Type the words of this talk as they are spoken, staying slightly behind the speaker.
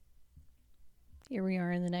Here we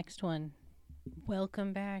are in the next one.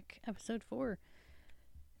 Welcome back, episode 4.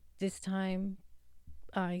 This time,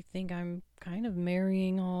 I think I'm kind of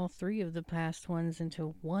marrying all 3 of the past ones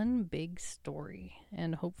into one big story.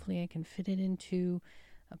 And hopefully, I can fit it into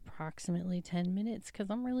approximately 10 minutes because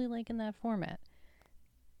I'm really liking that format.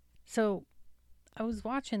 So, I was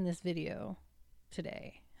watching this video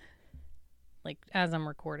today, like as I'm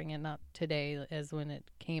recording it, not today as when it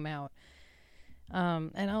came out.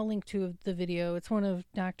 And I'll link to the video. It's one of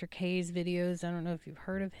Dr. K's videos. I don't know if you've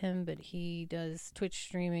heard of him, but he does Twitch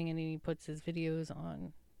streaming and he puts his videos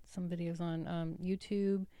on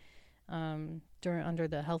YouTube under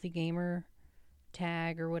the Healthy Gamer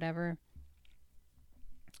tag or whatever.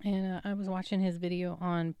 And I was watching his video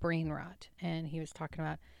on brain rot, and he was talking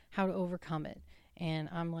about how to overcome it. And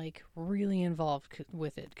I'm like really involved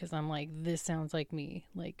with it because I'm like, this sounds like me.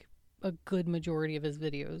 Like, a good majority of his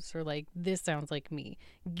videos are like, this sounds like me.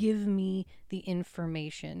 Give me the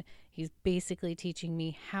information. He's basically teaching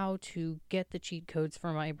me how to get the cheat codes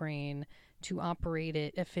for my brain to operate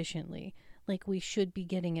it efficiently. Like we should be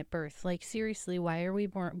getting at birth. Like, seriously, why are we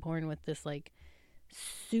born with this like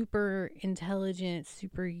super intelligent,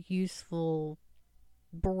 super useful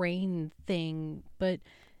brain thing, but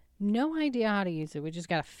no idea how to use it? We just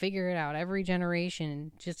got to figure it out. Every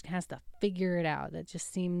generation just has to figure it out. That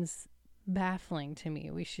just seems baffling to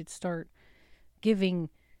me. We should start giving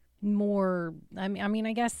more. I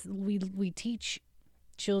guess we teach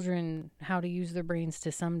children how to use their brains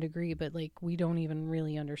to some degree, but like we don't even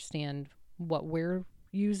really understand what we're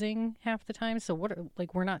using half the time. So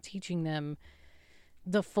we're not teaching them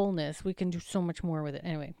the fullness. We can do so much more with it.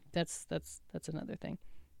 Anyway, that's another thing.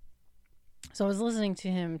 So I was listening to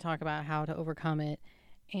him talk about how to overcome it.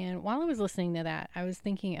 And while I was listening to that, I was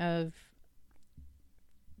thinking of,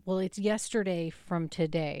 well, it's yesterday from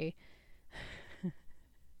today,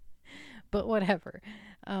 but whatever.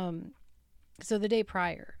 So the day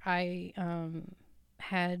prior, I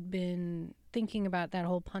had been thinking about that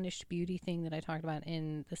whole punished beauty thing that I talked about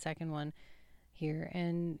in the second one here,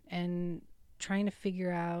 and trying to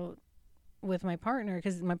figure out with my partner,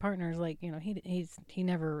 because my partner is like, he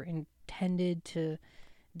never intended to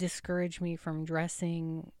discourage me from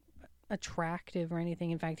dressing attractive or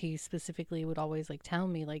anything. In fact, he specifically would always like tell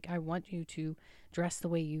me, like, I want you to dress the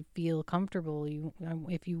way you feel comfortable.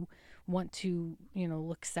 If you want to,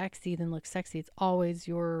 look sexy, then look sexy. It's always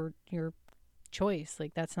your choice.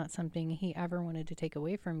 Like, that's not something he ever wanted to take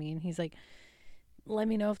away from me. And he's like, let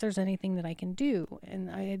me know if there's anything that I can do. And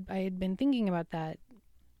I had been thinking about that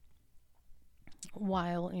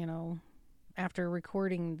while, after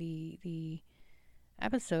recording the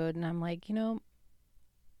episode, and I'm like,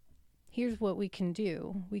 here's what we can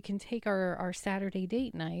do. We can take our Saturday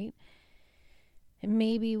date night, and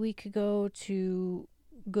maybe we could go to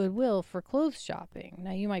Goodwill for clothes shopping.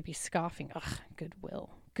 Now you might be scoffing, ugh,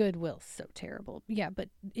 Goodwill's so terrible. Yeah, but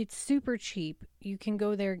it's super cheap. You can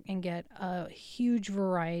go there and get a huge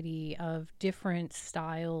variety of different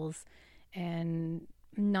styles and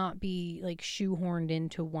not be like shoehorned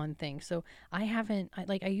into one thing. So I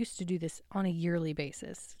used to do this on a yearly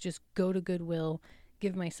basis. Just go to Goodwill,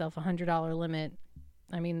 give myself $100 limit.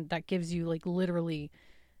 I mean, that gives you like literally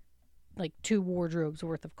like 2 wardrobes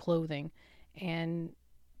worth of clothing, and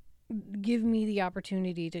give me the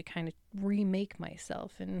opportunity to kind of remake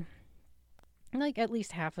myself. And like at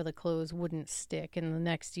least half of the clothes wouldn't stick, and the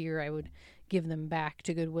next year I would give them back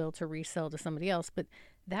to Goodwill to resell to somebody else. But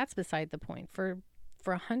that's beside the point. For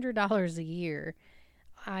 $100 a year,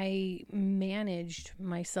 I managed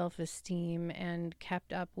my self-esteem and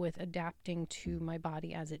kept up with adapting to my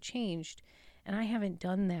body as it changed. And I haven't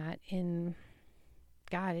done that in,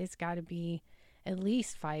 God, it's got to be at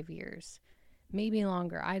least 5 years, maybe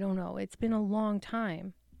longer. I don't know. It's been a long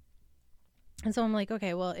time. And so I'm like,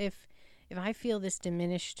 okay, well, if I feel this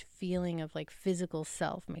diminished feeling of like physical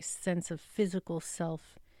self, my sense of physical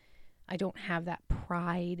self, I don't have that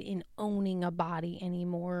pride in owning a body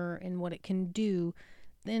anymore and what it can do,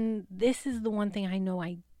 then this is the one thing I know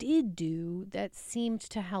I did do that seemed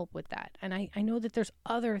to help with that. And I know that there's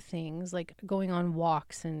other things like going on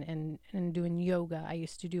walks and doing yoga. I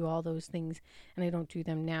used to do all those things, and I don't do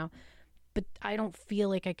them now. But I don't feel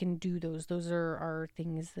like I can do those. Those are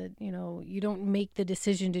things that, you don't make the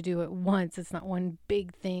decision to do it once. It's not one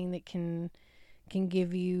big thing that can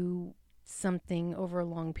give you something over a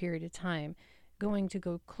long period of time. Going to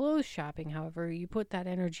go clothes shopping, however, you put that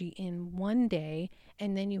energy in one day,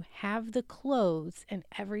 and then you have the clothes, and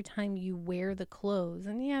every time you wear the clothes,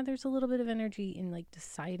 and yeah, there's a little bit of energy in like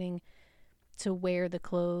deciding to wear the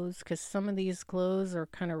clothes, because some of these clothes are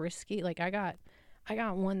kind of risky. Like I got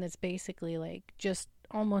one that's basically like just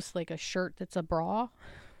almost like a shirt that's a bra,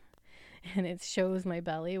 and it shows my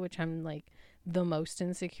belly, which I'm like the most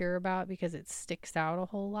insecure about because it sticks out a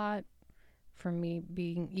whole lot from me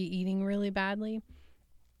eating really badly.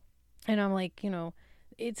 And I'm like,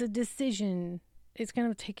 it's a decision. It's going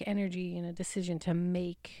to take energy and a decision to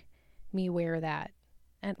make me wear that.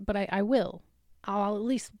 But I will. I'll at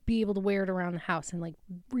least be able to wear it around the house and like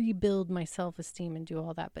rebuild my self-esteem and do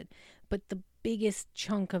all that. But the biggest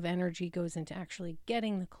chunk of energy goes into actually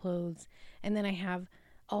getting the clothes. And then I have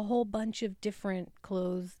a whole bunch of different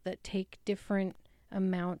clothes that take different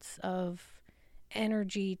amounts of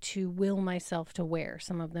energy to will myself to wear.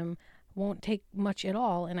 Some of them won't take much at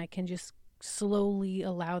all, and I can just slowly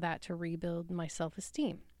allow that to rebuild my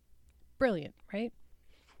self-esteem. Brilliant, right?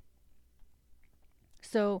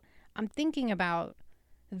 So I'm thinking about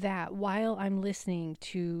that while I'm listening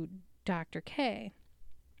to Dr. K.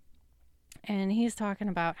 And he's talking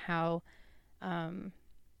about how,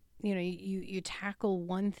 you tackle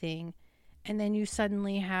one thing and then you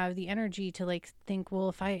suddenly have the energy to like think, well,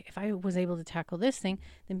 if I was able to tackle this thing,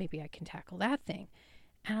 then maybe I can tackle that thing.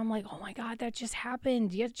 And I'm like, oh my God, that just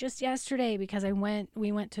happened just yesterday because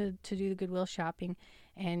we went to do the Goodwill shopping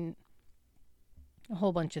and a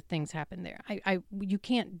whole bunch of things happened there. You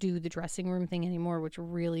can't do the dressing room thing anymore, which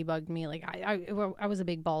really bugged me. Like I was a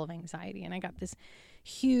big ball of anxiety, and I got this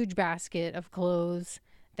huge basket of clothes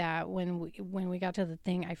that when we got to the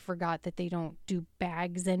thing, I forgot that they don't do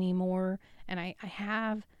bags anymore. And I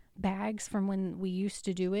have bags from when we used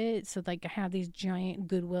to do it. So like I have these giant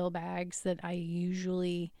Goodwill bags that I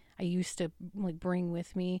used to like bring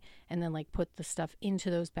with me and then like put the stuff into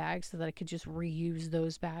those bags so that I could just reuse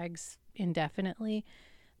those bags indefinitely.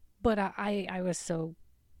 But I was so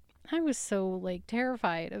like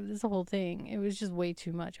terrified of this whole thing. It was just way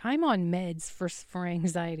too much. I'm on meds for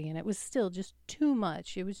anxiety, and it was still just too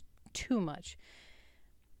much. It was too much.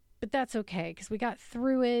 But that's okay because we got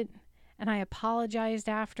through it. And I apologized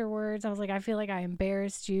afterwards. I was like, I feel like I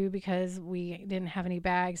embarrassed you because we didn't have any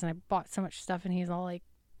bags and I bought so much stuff. And he's all like,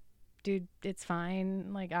 dude, it's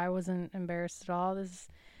fine. Like, I wasn't embarrassed at all.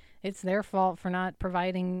 It's their fault for not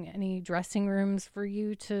providing any dressing rooms for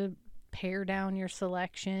you to pare down your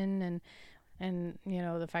selection. And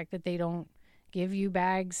the fact that they don't give you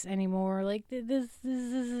bags anymore. Like, this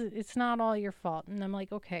it's not all your fault. And I'm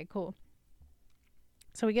like, okay, cool.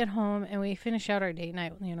 So we get home and we finish out our date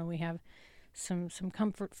night. We have some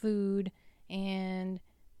comfort food, and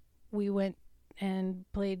we went and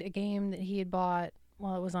played a game that he had bought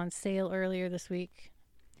while it was on sale earlier this week,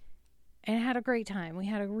 and had a great time. We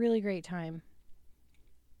had a really great time.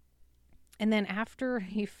 And then after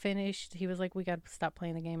he finished, he was like, we got to stop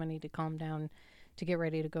playing the game. I need to calm down to get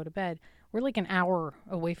ready to go to bed. We're like an hour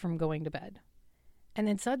away from going to bed. And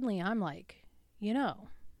then suddenly I'm like,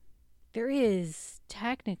 there is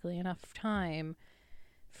technically enough time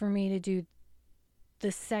for me to do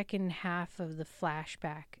the second half of the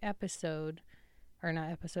flashback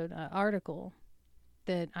article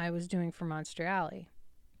that I was doing for Monster Alley.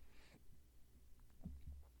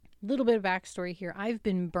 Little bit of backstory here. I've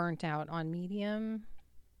been burnt out on Medium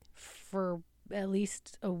for at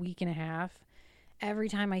least a week and a half. Every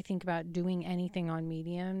time I think about doing anything on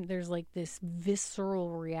Medium, there's like this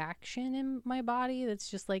visceral reaction in my body that's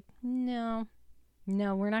just like, no,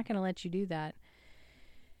 we're not going to let you do that.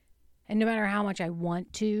 And no matter how much I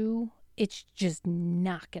want to, it's just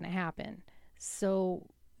not going to happen. So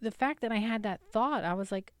the fact that I had that thought, I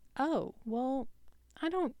was like, oh, well,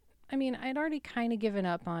 I'd already kind of given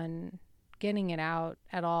up on getting it out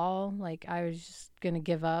at all. Like I was just going to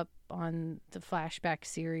give up on the flashback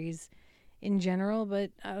series in general, but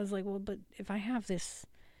I was like, well, but if I have this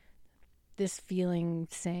feeling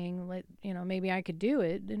saying, maybe I could do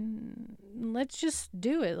it, then let's just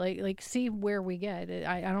do it. Like see where we get.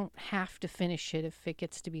 I don't have to finish it if it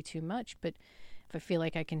gets to be too much, but if I feel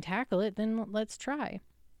like I can tackle it, then let's try.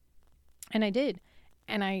 And I did.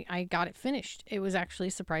 And I got it finished. It was actually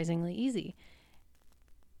surprisingly easy.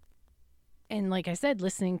 And like I said,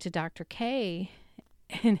 listening to Dr. K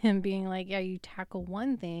and him being like, yeah, you tackle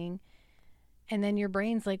one thing, and then your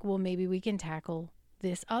brain's like, well, maybe we can tackle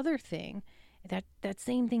this other thing. That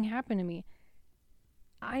same thing happened to me.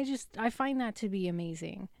 I find that to be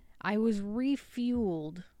amazing. I was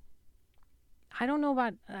refueled.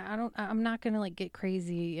 I'm not going to like get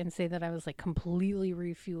crazy and say that I was like completely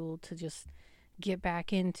refueled to just get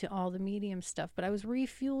back into all the Medium stuff, but I was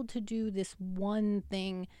refueled to do this one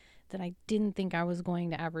thing that I didn't think I was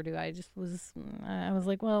going to ever do. I was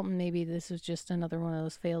like, well, maybe this was just another one of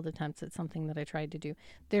those failed attempts at something that I tried to do.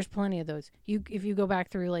 There's plenty of those. If you go back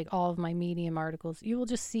through like all of my Medium articles, you will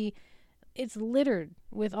just see it's littered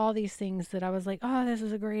with all these things that I was like, oh, this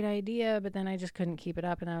is a great idea, but then I just couldn't keep it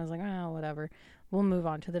up, and I was like, oh, whatever, we'll move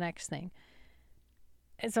on to the next thing.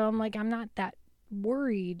 And so I'm like, I'm not that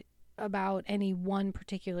worried about any one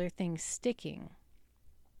particular thing sticking.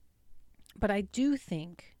 But I do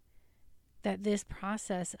think that this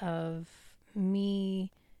process of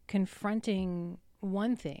me confronting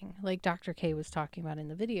one thing, like Dr. K was talking about in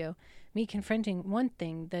the video, me confronting one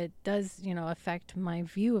thing that does, affect my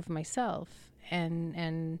view of myself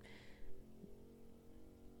and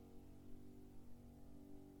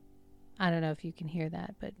I don't know if you can hear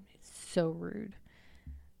that, but it's so rude.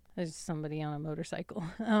 There's somebody on a motorcycle.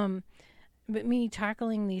 But me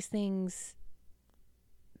tackling these things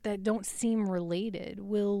that don't seem related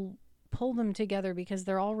will pull them together because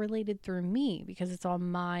they're all related through me, because it's all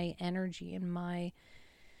my energy and my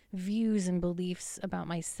views and beliefs about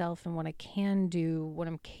myself and what I can do, what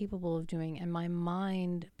I'm capable of doing, and my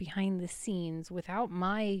mind behind the scenes without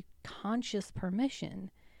my conscious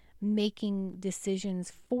permission making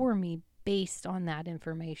decisions for me based on that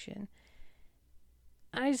information.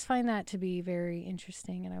 I just find that to be very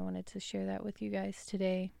interesting, and I wanted to share that with you guys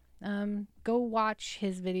today. Go watch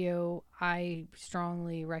his video. I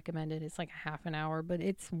strongly recommend it. It's like a half an hour, but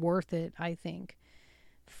it's worth it, I think,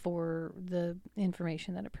 for the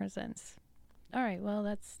information that it presents. All right, well,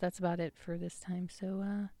 that's about it for this time. So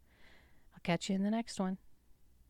I'll catch you in the next one.